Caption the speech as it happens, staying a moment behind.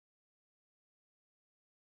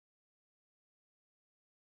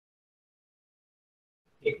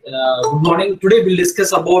Good morning. Today we'll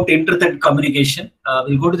discuss about inter-thread communication.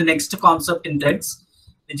 We'll go to the next concept in threads,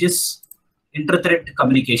 which is inter-thread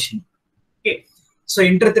communication. Okay. So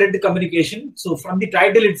inter-thread communication. So from the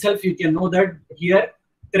title itself, you can know that here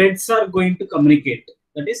threads are going to communicate.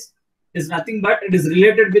 That is nothing but it is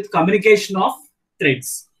related with communication of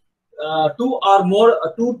threads.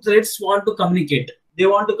 Two threads want to communicate. They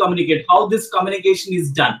want to communicate. How this communication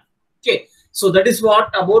is done. Okay. So that is what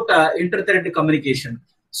about inter-thread communication.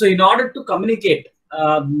 So in order to communicate,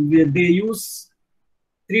 they use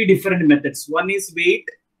three different methods. One is wait,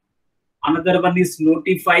 another one is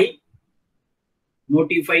notify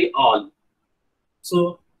all.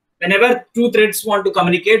 So whenever two threads want to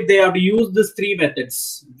communicate, they have to use these three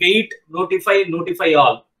methods: wait, notify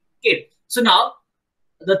all. Okay. So now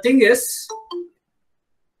the thing is,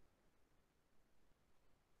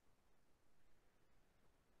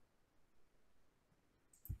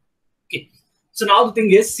 so now the thing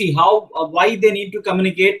is, see how why they need to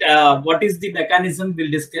communicate. What is the mechanism? We'll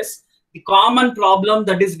discuss. The common problem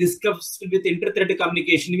that is discussed with inter-thread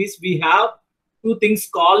communication is we have two things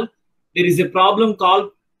called. There is a problem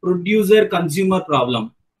called producer-consumer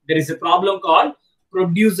problem. There is a problem called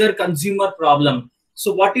producer-consumer problem.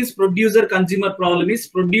 So what is producer-consumer problem? Is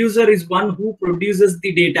producer is one who produces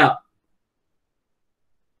the data.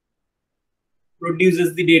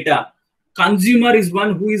 Produces the data. Consumer is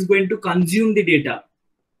one who is going to consume the data.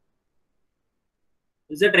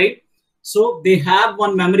 Is that right? So they have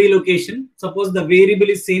one memory location. Suppose the variable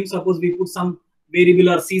is same. Suppose we put some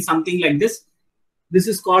variable or see something like this. This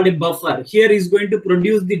is called a buffer. Here is going to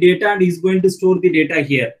produce the data and is going to store the data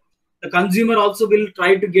here. The consumer also will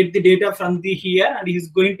try to get the data from the here and he is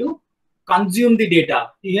going to consume the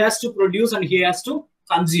data. He has to produce and he has to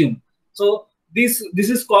consume. So this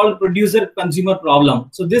is called producer-consumer problem.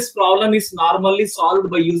 So this problem is normally solved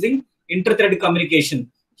by using inter-thread communication.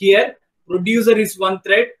 Here, producer is one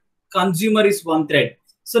thread, consumer is one thread.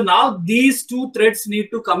 So now these two threads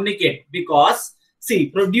need to communicate because, see,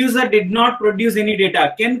 producer did not produce any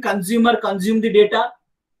data. Can consumer consume the data?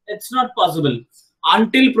 It's not possible.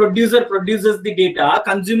 Until producer produces the data,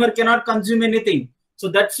 consumer cannot consume anything. So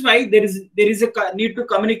that's why there is a need to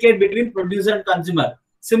communicate between producer and consumer.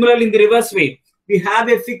 Similarly, in the reverse way, we have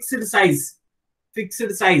a fixed size.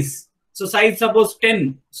 So size suppose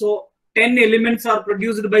 10. So 10 elements are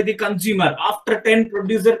produced by the consumer. After 10,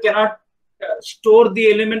 producer cannot store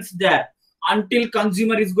the elements there until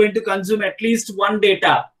consumer is going to consume at least one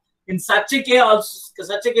data. In such a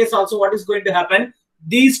case also, what is going to happen?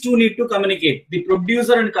 These two need to communicate. The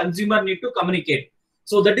producer and consumer need to communicate.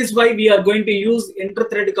 So that is why we are going to use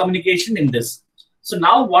inter-thread communication in this. So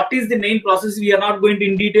now what is the main process? We are not going to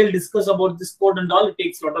in detail discuss about this code and all. It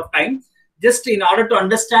takes a lot of time. Just in order to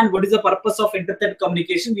understand what is the purpose of inter-thread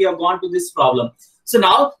communication, we have gone to this problem. So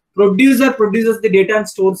now producer produces the data and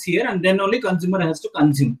stores here and then only consumer has to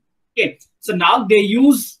consume. Okay. So now they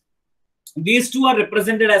use, these two are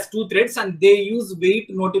represented as two threads and they use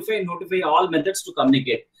wait, notify all methods to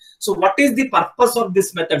communicate. So what is the purpose of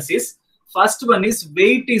this methods is, first one is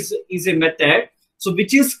wait is a method. So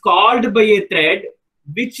which is called by a thread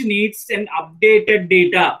which needs an updated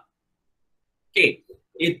data. Okay.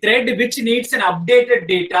 A thread which needs an updated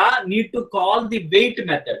data need to call the wait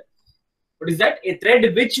method. What is that? A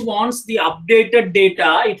thread which wants the updated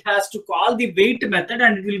data, it has to call the wait method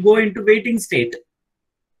and it will go into waiting state.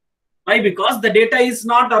 Why? Because the data is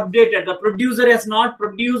not updated. The producer has not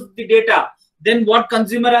produced the data. Then what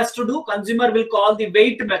consumer has to do? Consumer will call the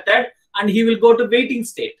wait method and he will go to waiting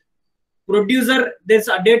state. Producer, this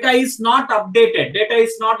data is not updated. Data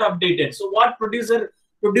is not updated. So what producer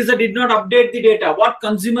did not update the data. What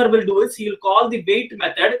consumer will do is he'll call the wait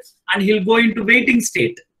method and he'll go into waiting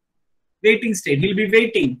state. Waiting state. He'll be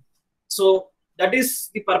waiting. So that is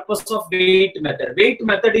the purpose of wait method. Wait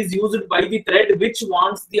method is used by the thread which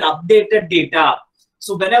wants the updated data.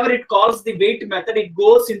 So whenever it calls the wait method, it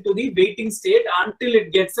goes into the waiting state until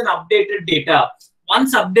it gets an updated data.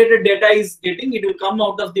 Once updated data is getting, it will come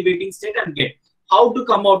out of the waiting state and get. How to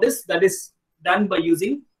come out is, that is done by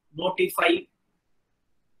using notify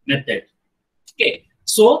method. Okay.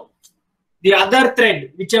 So the other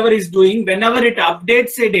thread, whichever is doing, whenever it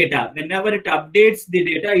updates a data,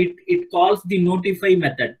 it calls the notify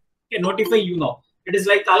method. Okay, notify, it is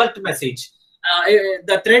like alert message.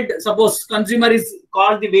 The thread, suppose consumer is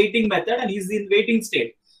called the waiting method and he is in waiting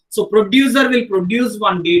state. So producer will produce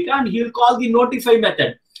one data and he will call the notify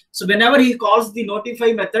method. So whenever he calls the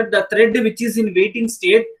notify method, the thread which is in waiting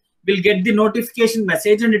state will get the notification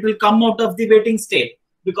message and it will come out of the waiting state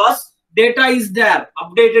because data is there,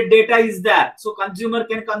 updated data is there. So consumer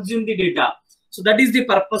can consume the data. So that is the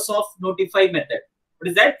purpose of notify method. What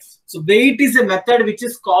is that? So wait is a method which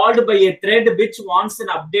is called by a thread which wants an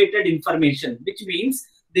updated information, which means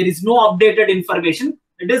there is no updated information.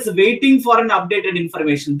 It is waiting for an updated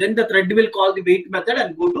information. Then the thread will call the wait method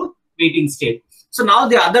and go to waiting state. So now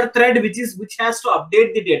the other thread which has to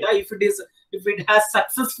update the data, if it has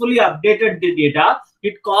successfully updated the data,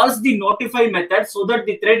 it calls the notify method so that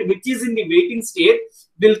the thread which is in the waiting state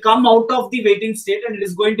will come out of the waiting state and it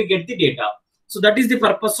is going to get the data. So that is the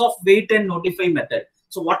purpose of wait and notify method.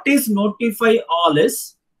 So what is notify all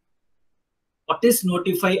is? What is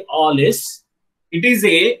notify all is? It is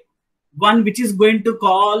a one which is going to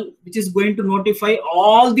notify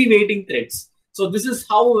all the waiting threads. So this is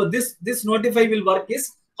how this notify will work.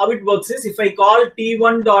 Is how it works is, if I call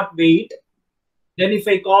t1.wait, then if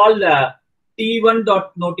I call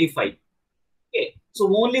t1.notify, okay,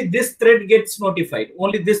 so only this thread gets notified.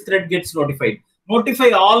 Only this thread gets notified. Notify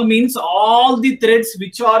all means all the threads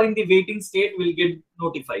which are in the waiting state will get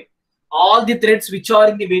notified. All the threads which are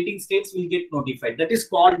in the waiting states will get notified. That is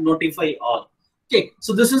called notify all. Okay,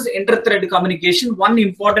 so this is inter-thread communication. One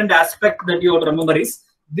important aspect that you have to remember is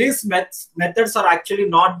these methods are actually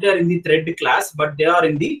not there in the thread class, but they are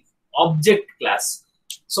in the object class.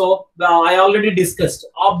 So I already discussed,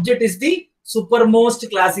 object is the supermost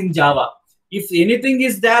class in Java. If anything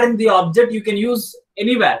is there in the object, you can use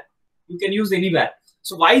anywhere. You can use anywhere.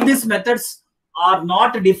 So why these methods are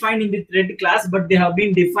not defined in the thread class, but they have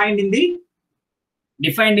been defined in the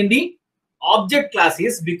object class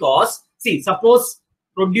is because, see, suppose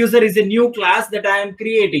producer is a new class that I am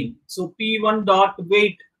creating. So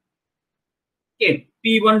p1.wait. Okay,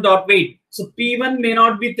 p1.wait. So p1 may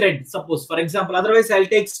not be thread, suppose, for example. Otherwise, I'll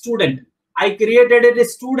take student. I created it a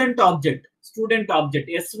student object. Student object.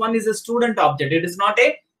 S1 is a student object. It is not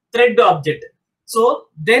a thread object. So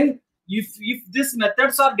then if these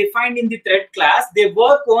methods are defined in the thread class, they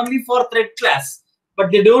work only for thread class,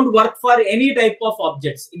 but they don't work for any type of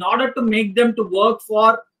objects. In order to make them to work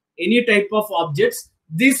for any type of objects,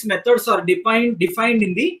 these methods are defined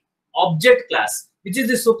in the object class, which is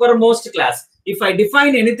the supermost class. If I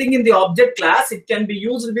define anything in the object class, it can be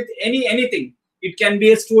used with anything. It can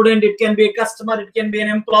be a student, it can be a customer, it can be an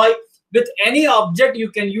employee. With any object,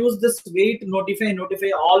 you can use this wait, notify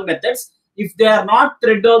all methods. If they are not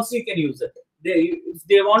thread also, you can use it. If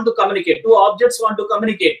they want to communicate, two objects want to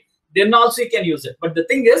communicate, then also you can use it. But the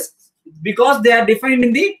thing is, because they are defined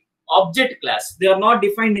in the object class, they are not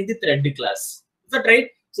defined in the thread class. Is that right?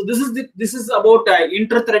 So this is about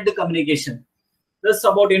inter-thread communication. This is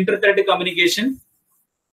about inter-thread communication.